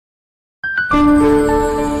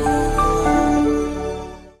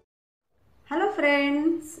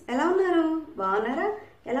Friends ఎలా ఉన్నారు బాగున్నారా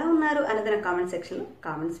ఎలా ఉన్నారు అనేది నా కామెంట్ సెక్షన్ లో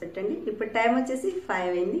కామెంట్స్ పెట్టండి ఇప్పుడు టైం వచ్చేసి 5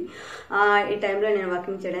 అయింది ఈ టైం లో నేను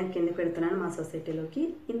వాకింగ్ చేయడానికి కింద పెడుతున్నాను మా సొసైటీలోకి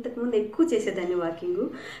ఇంతకు ముందు ఎక్కువ చేసేదాన్ని వాకింగ్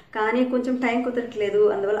కానీ కొంచెం టైం కుదరట్లేదు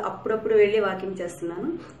అందువల్ల అప్పుడప్పుడు వెళ్ళి వాకింగ్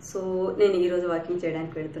చేస్తున్నాను సో నేను ఈ రోజు వాకింగ్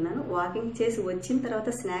చేయడానికి వెళ్తున్నాను వాకింగ్ చేసి వచ్చిన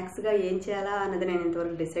తర్వాత స్నాక్స్ గా ఏం చేయాలా అన్నది నేను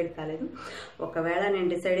ఇంతవరకు డిసైడ్ కాలేదు ఒకవేళ నేను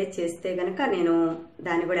డిసైడ్ చేస్తే గనుక నేను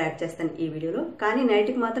దాన్ని కూడా యాడ్ చేస్తాను ఈ వీడియోలో కానీ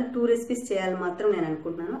నైట్ కి మాత్రం 2 రెసిపీస్ చేయాలి మాత్రం నేను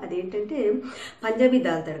అనుకుంటున్నాను అదేంటంటే పంజాబీ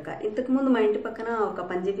దాల్ తడక ఇంతకు ముందు మా ఇంటి పక్కన ఒక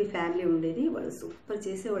పంజాబీ ఫ్యామిలీ ఉండేది వాళ్ళు సూపర్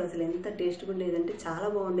చేసేవాళ్ళు అసలు ఎంత టేస్ట్గా ఉండేదంటే చాలా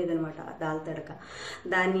బాగుండేది అనమాట దాల్ తడక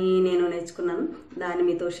దాన్ని నేను నేర్చుకున్నాను దాన్ని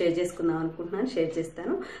మీతో షేర్ చేసుకుందాం అనుకుంటున్నాను షేర్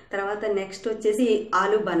చేస్తాను తర్వాత నెక్స్ట్ వచ్చేసి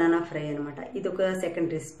ఆలు బనానా ఫ్రై అనమాట ఇది ఒక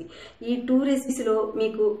సెకండ్ రెసిపీ ఈ 2 రెసిపీస్లో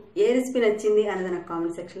మీకు ఏ రెసిపీ నచ్చింది అనేది నాకు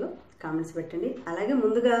కామెంట్ సెక్షన్లో కామెంట్స్ పెట్టండి అలాగే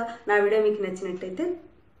ముందుగా నా వీడియో మీకు నచ్చినట్టయితే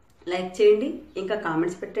లైక్ చేయండి ఇంకా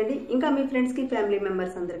కామెంట్స్ పెట్టండి ఇంకా మీ ఫ్రెండ్స్కి ఫ్యామిలీ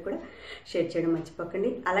మెంబర్స్ అందరికి కూడా షేర్ చేయడం మర్చిపోకండి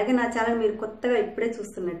అలాగే నా ఛానల్ మీరు కొత్తగా ఇప్పుడే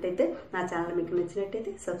చూస్తున్నట్టయితే నా ఛానల్ మీకు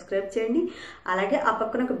నచ్చినట్టయితే సబ్స్క్రైబ్ చేయండి అలాగే ఆ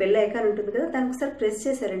పక్కన ఒక బెల్ ఐకాన్ ఉంటుంది కదా దానికి ఒకసారి ప్రెస్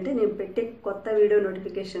చేశారంటే నేను పెట్టే కొత్త వీడియో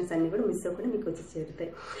నోటిఫికేషన్స్ అన్నీ కూడా మిస్ అవ్వకుండా మీకు వచ్చి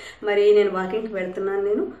చేరుతాయి మరి నేను వాకింగ్కి వెళ్తున్నాను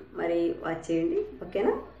నేను మరి వాచ్ చేయండి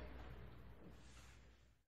ఓకేనా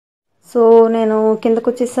సో నేను కిందకు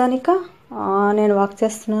వచ్చేసాను ఇక నేను వాక్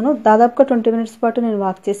చేస్తున్నాను దాదాపుగా 20 మినిట్స్ పాటు నేను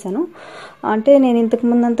వాక్ చేశాను అంటే నేను ఇంతకు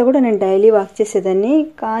ముందంతా కూడా నేను డైలీ వాక్ చేసేదాన్ని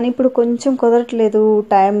కానీ ఇప్పుడు కొంచెం కుదరట్లేదు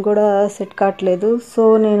టైం కూడా సెట్ కావట్లేదు సో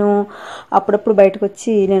నేను అప్పుడప్పుడు బయటకు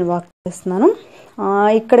వచ్చి నేను వాక్ చేస్తున్నాను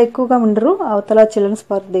ఇక్కడ ఎక్కువగా ఉండరు అవతల చిల్డ్రన్స్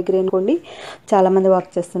పార్క్ దగ్గర అనుకోండి చాలామంది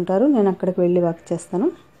వాక్ చేస్తుంటారు నేను అక్కడికి వెళ్ళి వాక్ చేస్తాను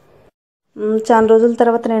చాలా రోజుల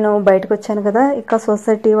తర్వాత నేను బయటకు వచ్చాను కదా ఇక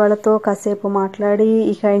సొసైటీ వాళ్ళతో కాసేపు మాట్లాడి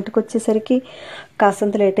ఇక ఇంటికి వచ్చేసరికి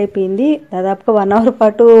కాసంత లేట్ అయిపోయింది దాదాపుగా 1 అవర్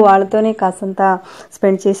పాటు వాళ్ళతోనే కాసంత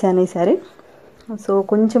స్పెండ్ చేశాను ఈసారి సో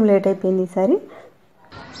కొంచెం లేట్ అయిపోయింది ఈసారి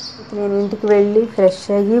నేను ఇంటికి వెళ్ళి ఫ్రెష్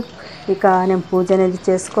అయ్యి ఇక నేను పూజ అనేది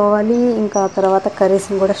చేసుకోవాలి ఇంకా తర్వాత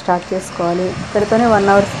కర్రీస్ని కూడా స్టార్ట్ చేసుకోవాలి ఇక్కడితోనే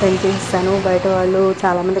 1 అవర్ స్పెండ్ చేస్తాను బయట వాళ్ళు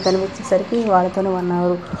చాలామంది కనిపించేసరికి వాళ్ళతోనే 1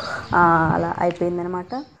 అవర్ అలా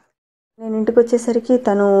అయిపోయిందనమాట నేను ఇంటికి వచ్చేసరికి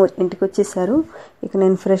తను ఇంటికి వచ్చేసారు ఇక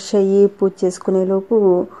నేను ఫ్రెష్ అయ్యి పూజ చేసుకునే లోపు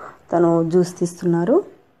తను జ్యూస్ తీస్తున్నారు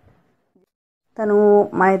తను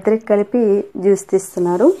మా ఇద్దరికి కలిపి జ్యూస్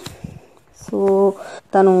తీస్తున్నారు సో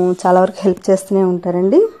తను చాలా వరకు హెల్ప్ చేస్తూనే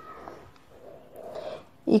ఉంటారండి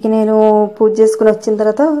ఇక నేను పూజ చేసుకుని వచ్చిన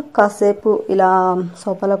తర్వాత కాసేపు ఇలా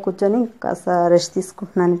సోఫాలో కూర్చొని కాస్త రెస్ట్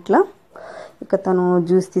తీసుకుంటున్నాను ఇట్లా ఇక తను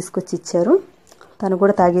జ్యూస్ తీసుకొచ్చి ఇచ్చారు తను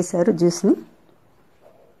కూడా తాగేశారు జ్యూస్ని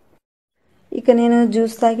ఇక నేను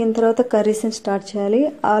జ్యూస్ తాగిన తర్వాత కర్రీస్ని స్టార్ట్ చేయాలి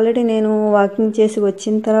ఆల్రెడీ నేను వాకింగ్ చేసి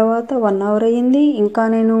వచ్చిన తర్వాత 1 అవర్ అయ్యింది ఇంకా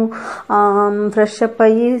నేను ఫ్రెష్ అప్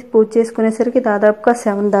అయ్యి పూజ చేసుకునేసరికి దాదాపుగా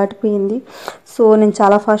 7 దాటిపోయింది సో నేను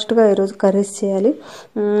చాలా ఫాస్ట్గా ఈరోజు కర్రీస్ చేయాలి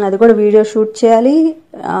అది కూడా వీడియో షూట్ చేయాలి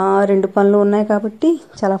 2 పనులు ఉన్నాయి కాబట్టి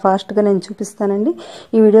చాలా ఫాస్ట్గా నేను చూపిస్తానండి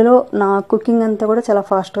ఈ వీడియోలో నా కుకింగ్ అంతా కూడా చాలా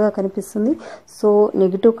ఫాస్ట్గా కనిపిస్తుంది సో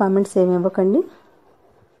నెగిటివ్ కామెంట్స్ ఏమి ఇవ్వకండి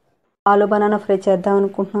ఆలు బనానా ఫ్రై చేద్దాం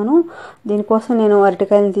అనుకుంటున్నాను దీనికోసం నేను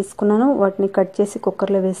అరటికాయలు తీసుకున్నాను వాటిని కట్ చేసి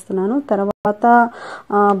కుక్కర్లో వేస్తున్నాను తర్వాత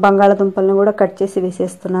బంగాళాదుంపలను కూడా కట్ చేసి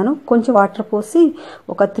వేసేస్తున్నాను కొంచెం వాటర్ పోసి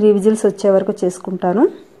ఒక 3 విజిల్స్ వచ్చే వరకు చేసుకుంటాను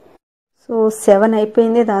సో 7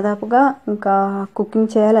 అయిపోయింది దాదాపుగా ఇంకా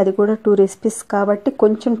కుకింగ్ చేయాలి అది కూడా 2 రెసిపీస్ కాబట్టి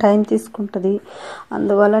కొంచెం టైం తీసుకుంటుంది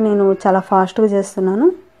అందువల్ల నేను చాలా ఫాస్ట్గా చేస్తున్నాను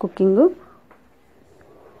కుకింగ్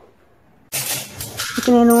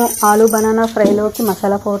ఇక నేను ఆలు బనానా ఫ్రైలోకి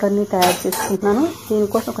మసాలా పౌడర్ని తయారు చేసుకుంటున్నాను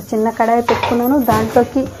దీనికోసం ఒక చిన్న కడాయి పెట్టుకున్నాను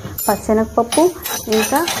దాంట్లోకి పచ్చెనగపప్పు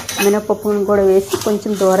ఇంకా మినపప్పును కూడా వేసి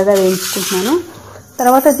కొంచెం దోరగా వేయించుకుంటున్నాను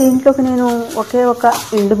తర్వాత దీంట్లోకి నేను ఒకే ఒక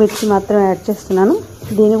ఎండుమిర్చి మాత్రం యాడ్ చేస్తున్నాను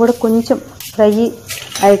దీన్ని కూడా కొంచెం ఫ్రై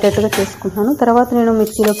అయ్యేటట్టుగా చేసుకుంటున్నాను తర్వాత నేను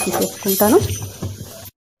మిక్సీలోకి తీసేసుకుంటాను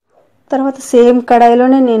తర్వాత సేమ్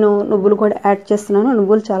కడాయిలోనే నేను నువ్వులు కూడా యాడ్ చేస్తున్నాను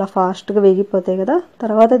నువ్వులు చాలా ఫాస్ట్గా వేగిపోతాయి కదా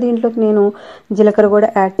తర్వాత దీంట్లోకి నేను జీలకర్ర కూడా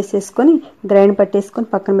యాడ్ చేసేసుకొని గ్రైండ్ పట్టేసుకొని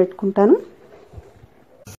పక్కన పెట్టుకుంటాను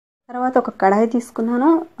తర్వాత ఒక కడాయి తీసుకున్నాను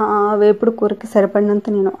వేపుడు కూరకి సరిపడినంత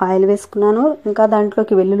నేను ఆయిల్ వేసుకున్నాను ఇంకా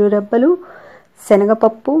దాంట్లోకి వెల్లుల్లి రెబ్బలు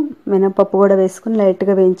శనగపప్పు మినపప్పు కూడా వేసుకొని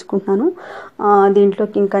లైట్గా వేయించుకుంటున్నాను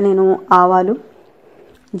దీంట్లోకి ఇంకా నేను ఆవాలు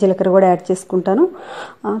జీలకర్ర కూడా యాడ్ చేసుకుంటాను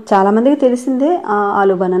చాలామందికి తెలిసిందే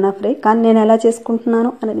ఆలు బనానా ఫ్రై కానీ నేను ఎలా చేసుకుంటున్నాను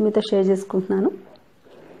అనేది మీతో షేర్ చేసుకుంటున్నాను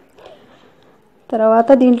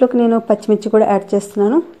తర్వాత దీంట్లోకి నేను పచ్చిమిర్చి కూడా యాడ్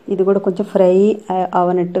చేస్తున్నాను ఇది కూడా కొంచెం ఫ్రై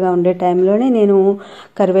అవనట్టుగా ఉండే టైంలోనే నేను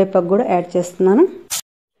కరివేపాకు కూడా యాడ్ చేస్తున్నాను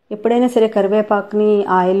ఎప్పుడైనా సరే కరివేపాకుని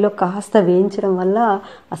ఆయిల్లో కాస్త వేయించడం వల్ల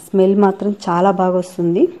ఆ స్మెల్ మాత్రం చాలా బాగా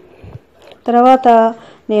వస్తుంది తర్వాత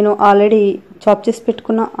నేను ఆల్రెడీ చాప్ చేసి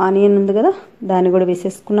పెట్టుకున్న ఆనియన్ ఉంది కదా దాన్ని కూడా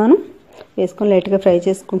వేసేసుకున్నాను వేసుకొని లైట్గా ఫ్రై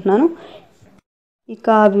చేసుకుంటున్నాను. ఇక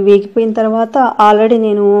అవి వేగిపోయిన తర్వాత ఆల్రెడీ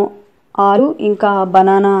నేను ఆలు ఇంకా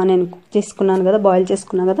బనానా నేను కుక్ చేసుకున్నాను కదా, బాయిల్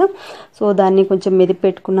చేసుకున్నాను కదా, సో దాన్ని కొంచెం మెదిపి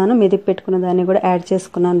పెట్టుకున్న దాన్ని కూడా యాడ్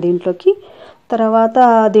చేసుకున్నాను దీంట్లోకి. తర్వాత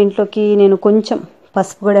దీంట్లోకి నేను కొంచెం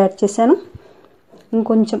పసుపు కూడా యాడ్ చేశాను,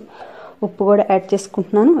 ఇంకొంచెం ఉప్పు కూడా యాడ్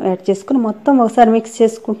చేసుకుని మొత్తం ఒకసారి మిక్స్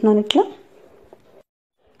చేసుకుంటున్నాను.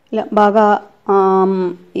 ఇలా బాగా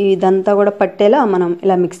ఇదంతా కూడా పట్టేలా మనం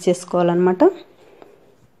ఇలా మిక్స్ చేసుకోవాలన్నమాట.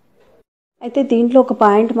 అయితే దీంట్లో ఒక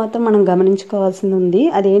పాయింట్ మాత్రం మనం గమనించుకోవాల్సింది ఉంది.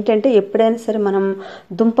 అదేంటంటే ఎప్పుడైనా సరే మనం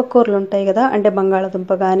దుంపకూరలు ఉంటాయి కదా, అంటే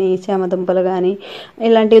బంగాళాదుంప కానీ చామదుంపలు కానీ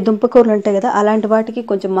ఇలాంటి దుంపకూరలు ఉంటాయి కదా, అలాంటి వాటికి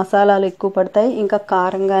కొంచెం మసాలాలు ఎక్కువ పడతాయి, ఇంకా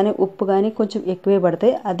కారం కానీ ఉప్పు కానీ కొంచెం ఎక్కువే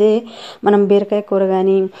పడతాయి. అదే మనం బీరకాయ కూర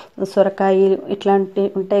కానీ సొరకాయ ఇట్లాంటి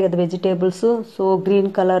ఉంటాయి కదా vegetables, so green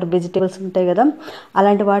colour vegetables ఉంటాయి కదా,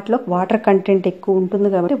 అలాంటి వాటిలో వాటర్ కంటెంట్ ఎక్కువ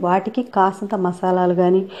ఉంటుంది కాబట్టి వాటికి కాసంత మసాలాలు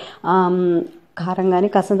కానీ కారం కానీ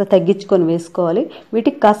కాసంత తగ్గించుకొని వేసుకోవాలి.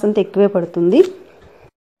 వీటికి కాసంత ఎక్కువే పడుతుంది.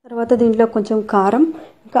 తర్వాత దీంట్లో కొంచెం కారం,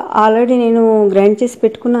 ఇంకా ఆల్రెడీ నేను గ్రైండ్ చేసి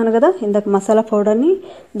పెట్టుకున్నాను కదా ఇందాక మసాలా పౌడర్ని,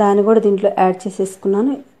 దాన్ని కూడా దీంట్లో యాడ్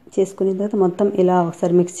చేసుకున్న తర్వాత మొత్తం ఇలా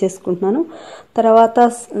ఒకసారి మిక్స్ చేసుకుంటున్నాను. తర్వాత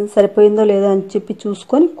సరిపోయిందో లేదో అని చెప్పి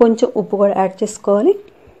చూసుకొని కొంచెం ఉప్పు కూడా యాడ్ చేసుకోవాలి.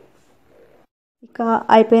 ఇక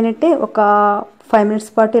అయిపోయినట్టే. ఒక 5 minutes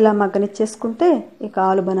పాటు ఇలా మగ్గనిచ్చేసుకుంటే ఇక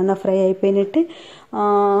ఆలు బనానా ఫ్రై అయిపోయినట్టే.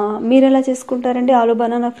 మీరు ఎలా చేసుకుంటారండి ఆలు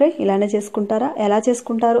బనానా ఫ్రై? ఇలానే చేసుకుంటారా? ఎలా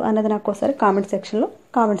చేసుకుంటారు అన్నది నాకు ఒకసారి కామెంట్ సెక్షన్లో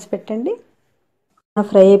కామెంట్స్ పెట్టండి.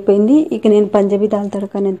 ఫ్రై అయిపోయింది. ఇక నేను పంజాబీ దాల్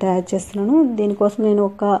తడక నేను తయారు చేస్తున్నాను. దీనికోసం నేను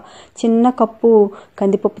ఒక చిన్న కప్పు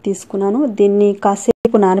కందిపప్పు తీసుకున్నాను. దీన్ని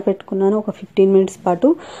కాసేపు నానబెట్టుకున్నాను, ఒక 15 minutes పాటు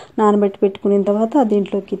పెట్టుకున్న తర్వాత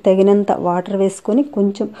దీంట్లోకి తగినంత వాటర్ వేసుకొని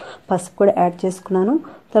కొంచెం పసుపు కూడా యాడ్ చేసుకున్నాను.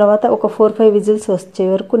 తర్వాత ఒక 4-5 విజిల్స్ వచ్చే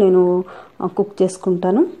వరకు నేను కుక్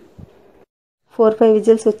చేసుకుంటాను. 4-5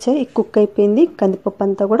 విజిల్స్ వచ్చాయి, కుక్ అయిపోయింది కందిపప్పు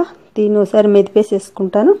అంతా కూడా. దీన్ని ఒకసారి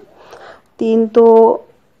మెదిపేసేసుకుంటాను. దీంతో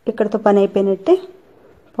ఇక్కడతో పని అయిపోయినట్టే,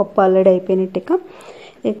 పప్పు ఆల్రెడీ అయిపోయినట్టే.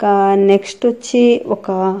 ఇక నెక్స్ట్ వచ్చి ఒక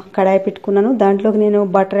కడాయి పెట్టుకున్నాను. దాంట్లోకి నేను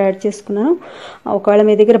బటర్ యాడ్ చేసుకున్నాను. ఒకవేళ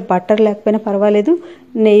మీ దగ్గర బటర్ లేకపోయినా పర్వాలేదు,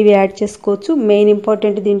 నెయ్యి యాడ్ చేసుకోవచ్చు. మెయిన్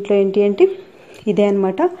ఇంపార్టెంట్ దీంట్లో ఏంటి అంటే ఇదే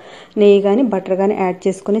అనమాట, నెయ్యి కానీ బటర్ కానీ యాడ్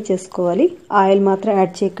చేసుకోవాలి. ఆయిల్ మాత్రం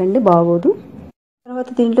యాడ్ చేయకండి, బాగోదు. తర్వాత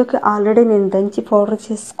దీంట్లోకి ఆల్రెడీ నేను దంచి పౌడర్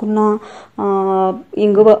చేసుకున్న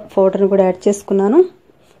ఇంగువ పౌడర్ని కూడా యాడ్ చేసుకున్నాను.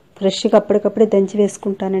 ఫ్రెష్గా అప్పటికప్పుడే దంచి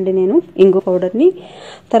వేసుకుంటానండి నేను ఇంగువ పౌడర్ని.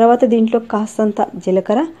 తర్వాత దీంట్లో కాస్తంత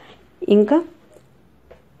జీలకర్ర ఇంకా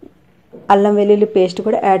అల్లం వెల్లుల్లి పేస్ట్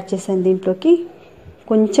కూడా యాడ్ చేశాను దీంట్లోకి.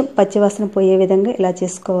 కొంచెం పచ్చివాసన పోయే విధంగా ఇలా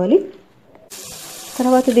చేసుకోవాలి.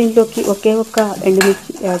 తర్వాత దీంట్లోకి ఒకే ఒక్క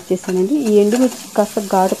ఎండుమిర్చి యాడ్ చేశానండి. ఈ ఎండుమిర్చి కాస్త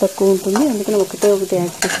ఘాటు తక్కువ ఉంటుంది, అందుకని ఒకటి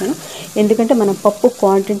యాడ్ చేశాను. ఎందుకంటే మనం పప్పు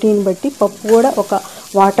క్వాంటిటీని బట్టి పప్పు కూడా ఒక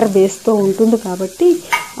వాటర్ బేస్తో ఉంటుంది కాబట్టి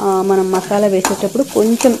మనం మసాలా వేసేటప్పుడు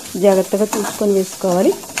కొంచెం జాగ్రత్తగా చూసుకొని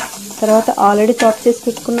వేసుకోవాలి. తర్వాత ఆల్రెడీ చాప్ చేసి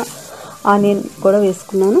పెట్టుకున్న ఆనియన్ కూడా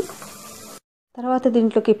వేసుకున్నాను. తర్వాత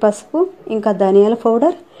దీంట్లోకి పసుపు ఇంకా ధనియాల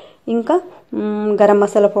పౌడర్ ఇంకా గరం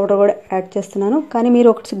మసాలా పౌడర్ కూడా యాడ్ చేస్తున్నాను. కానీ మీరు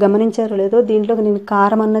ఒకటి గమనించారో లేదో, దీంట్లోకి నేను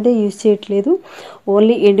కారం అన్నదే యూజ్ చేయట్లేదు.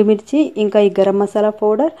 ఓన్లీ ఎండుమిర్చి ఇంకా ఈ గరం మసాలా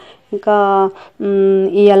పౌడర్ ఇంకా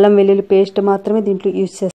ఈ అల్లం వెల్లుల్లి పేస్ట్ మాత్రమే దీంట్లో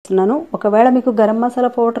యూజ్ చేస్తున్నాను. ఒకవేళ మీకు గరం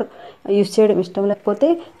మసాలా పౌడర్ యూజ్ చేయడం ఇష్టం లేకపోతే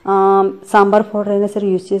సాంబార్ పౌడర్ అయినా సరే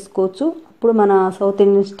యూజ్ చేసుకోవచ్చు. అప్పుడు మన సౌత్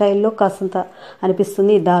ఇండియన్ స్టైల్లో కాస్తంత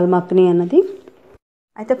అనిపిస్తుంది ఈ దాల్ మఖని అన్నది.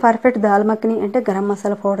 అయితే పర్ఫెక్ట్ దాల్ మఖని అంటే గరం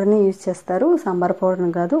మసాలా పౌడర్ని యూజ్ చేస్తారు, సాంబార్ పౌడర్ని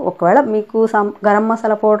కాదు. ఒకవేళ మీకు గరం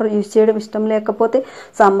మసాలా పౌడర్ యూజ్ చేయడం ఇష్టం లేకపోతే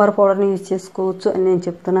సాంబార్ పౌడర్ని యూజ్ చేసుకోవచ్చు అని నేను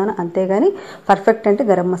చెప్తున్నాను, అంతేగాని పర్ఫెక్ట్ అంటే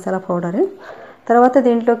గరం మసాలా పౌడరే. తర్వాత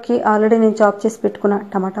దీంట్లోకి ఆల్రెడీ నేను చాప్ చేసి పెట్టుకున్న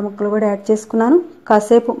టమాటా ముక్కలు కూడా యాడ్ చేసుకున్నాను.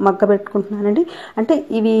 కాసేపు మగ్గ పెట్టుకుంటున్నానండి. అంటే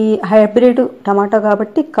ఇవి హైబ్రిడ్ టమాటా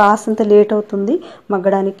కాబట్టి కాసంత లేట్ అవుతుంది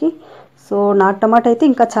మగ్గడానికి. సో నాటు టమాటా అయితే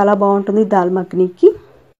ఇంకా చాలా బాగుంటుంది దాల్ మఖనీకి,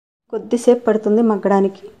 కొద్దిసేపు పడుతుంది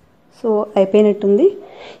మగ్గడానికి. సో అయిపోయినట్టుంది.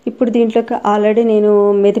 ఇప్పుడు దీంట్లోకి ఆల్రెడీ నేను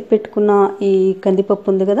మెదిపి పెట్టుకున్న ఈ కందిపప్పు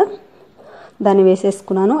ఉంది కదా, దాన్ని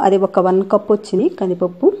వేసేసుకున్నాను. అది ఒక 1 కప్ వచ్చింది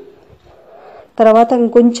కందిపప్పు. తర్వాత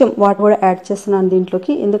ఇంకొంచెం వాటర్ కూడా యాడ్ చేస్తున్నాను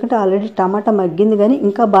దీంట్లోకి, ఎందుకంటే ఆల్రెడీ టమాటా మగ్గింది కానీ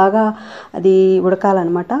ఇంకా బాగా అది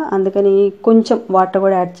ఉడకాలన్నమాట, అందుకని కొంచెం వాటర్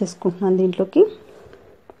కూడా యాడ్ చేసుకుంటున్నాను దీంట్లోకి.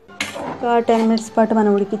 ఒక 10 minutes పాటు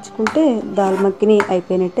మనం ఉడికించుకుంటే దాల్ మఖని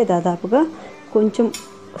అయిపోయినట్టే దాదాపుగా. కొంచెం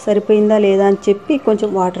సరిపోయిందా లేదా అని చెప్పి కొంచెం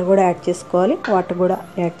వాటర్ కూడా యాడ్ చేసుకోవాలి. వాటర్ కూడా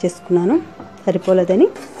యాడ్ చేసుకున్నాను సరిపోలేదని.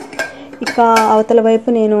 ఇక అవతల వైపు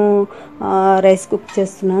నేను రైస్ కుక్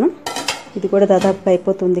చేస్తున్నాను. ఇది కూడా దాదాపుగా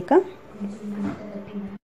అయిపోతుంది. ఇక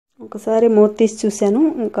ఒకసారి మూత తీసి చూశాను,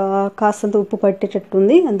 ఇంకా కాస్తంత ఉప్పు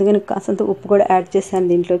పట్టేటట్టుంది, అందుకని కాస్తంత ఉప్పు కూడా యాడ్ చేశాను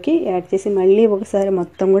దీంట్లోకి. యాడ్ చేసి మళ్ళీ ఒకసారి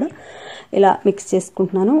మొత్తం కూడా ఇలా మిక్స్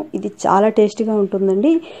చేసుకుంటున్నాను. ఇది చాలా టేస్టీగా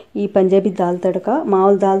ఉంటుందండి ఈ పంజాబీ దాల్ తడక.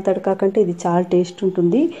 మామూలు దాల్ తడక కంటే ఇది చాలా టేస్ట్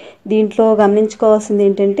ఉంటుంది. దీంట్లో గమనించుకోవాల్సింది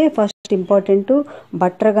ఏంటంటే ఫస్ట్ ఇంపార్టెంట్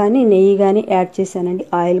బటర్ కానీ నెయ్యి కానీ యాడ్ చేశానండి,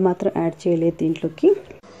 ఆయిల్ మాత్రం యాడ్ చేయలేదు దీంట్లోకి.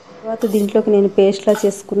 తర్వాత దీంట్లోకి నేను పేస్ట్లా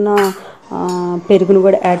చేసుకున్న పెరుగును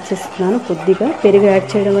కూడా యాడ్ చేసుకున్నాను. కొద్దిగా పెరుగు యాడ్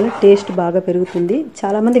చేయడం వల్ల టేస్ట్ బాగా పెరుగుతుంది.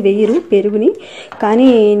 చాలామంది వేయరు పెరుగుని, కానీ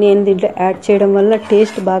నేను దీంట్లో యాడ్ చేయడం వల్ల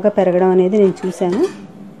టేస్ట్ బాగా పెరగడం అనేది నేను చూశాను.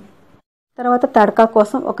 తర్వాత తడకా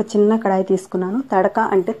కోసం ఒక చిన్న కడాయి తీసుకున్నాను. తడక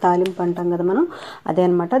అంటే తాలింపు అంటాం కదా మనం, అదే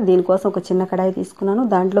అనమాట. దీనికోసం ఒక చిన్న కడాయి తీసుకున్నాను.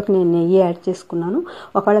 దాంట్లోకి నేను నెయ్యి యాడ్ చేసుకున్నాను.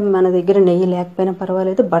 ఒకవేళ మన దగ్గర నెయ్యి లేకపోయినా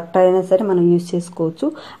పర్వాలేదు, బట్టర్ అయినా సరే మనం యూజ్ చేసుకోవచ్చు.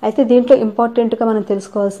 అయితే దీంట్లో ఇంపార్టెంట్గా మనం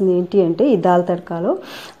తెలుసుకోవాల్సింది ఏంటి అంటే ఈ దాల్ తడకాలో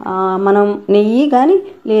మనం నెయ్యి కానీ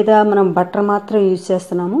లేదా మనం బట్టర్ మాత్రం యూజ్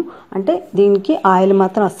చేస్తున్నాము అంటే దీనికి ఆయిల్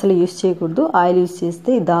మాత్రం అస్సలు యూజ్ చేయకూడదు. ఆయిల్ యూజ్ చేస్తే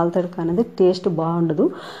ఈ దాల్ తడక అనేది టేస్ట్ బాగుండదు.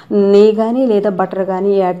 నెయ్యి కానీ లేదా బటర్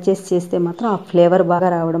కానీ యాడ్ చేస్తే మాత్రం ఆ ఫ్లేవర్ బాగా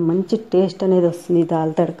రావడం, మంచి టేస్ట్ అనేది వస్తుంది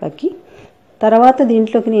దాల్ తడకకి. తర్వాత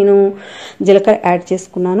దీంట్లోకి నేను జీలకర్ర యాడ్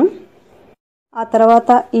చేసుకున్నాను. ఆ తర్వాత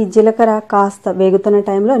ఈ జీలకర్ర కాస్త వేగుతున్న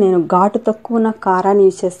టైంలో నేను ఘాటు తక్కువ ఉన్న కారాన్ని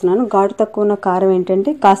యూజ్ చేస్తున్నాను. ఘాటు తక్కువ ఉన్న కారం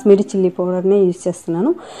ఏంటంటే కాశ్మీరీ చిల్లీ పౌడర్నే యూజ్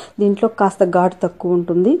చేస్తున్నాను. దీంట్లో కాస్త ఘాటు తక్కువ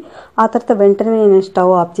ఉంటుంది. ఆ తర్వాత వెంటనే నేను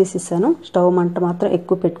స్టవ్ ఆఫ్ చేసేసాను. స్టవ్ మంట మాత్రం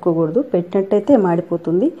ఎక్కువ పెట్టుకోకూడదు, పెట్టినట్టయితే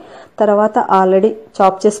మాడిపోతుంది. తర్వాత ఆల్రెడీ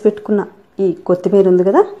చాప్ చేసి పెట్టుకున్న ఈ కొత్తిమీర ఉంది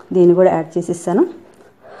కదా, దీన్ని కూడా యాడ్ చేసేసాను.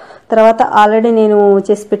 తర్వాత ఆల్రెడీ నేను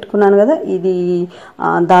చేసి పెట్టుకున్నాను కదా ఇది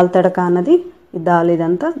దాల్ తడక అన్నది, ఈ దాల్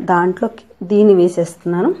ఇదంతా దాంట్లోకి దీన్ని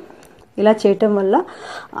వేసేస్తున్నాను. ఇలా చేయటం వల్ల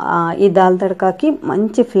ఈ దాల్ తడకాకి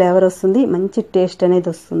మంచి ఫ్లేవర్ వస్తుంది, మంచి టేస్ట్ అనేది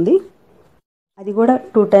వస్తుంది. అది కూడా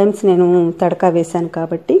 2 times నేను తడకా వేశాను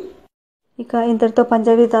కాబట్టి. ఇక ఇంతటితో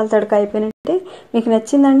పంజాబీ దాల్ తడక అయిపోయినట్టే. మీకు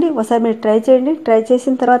నచ్చిందండి, ఒకసారి మీరు ట్రై చేయండి. ట్రై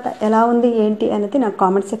చేసిన తర్వాత ఎలా ఉంది ఏంటి అనేది నాకు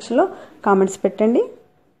కామెంట్ సెక్షన్లో కామెంట్స్ పెట్టండి.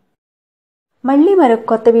 మళ్ళీ మరొక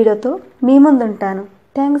కొత్త వీడియోతో మీ ముందుంటాను.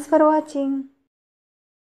 Thanks for watching.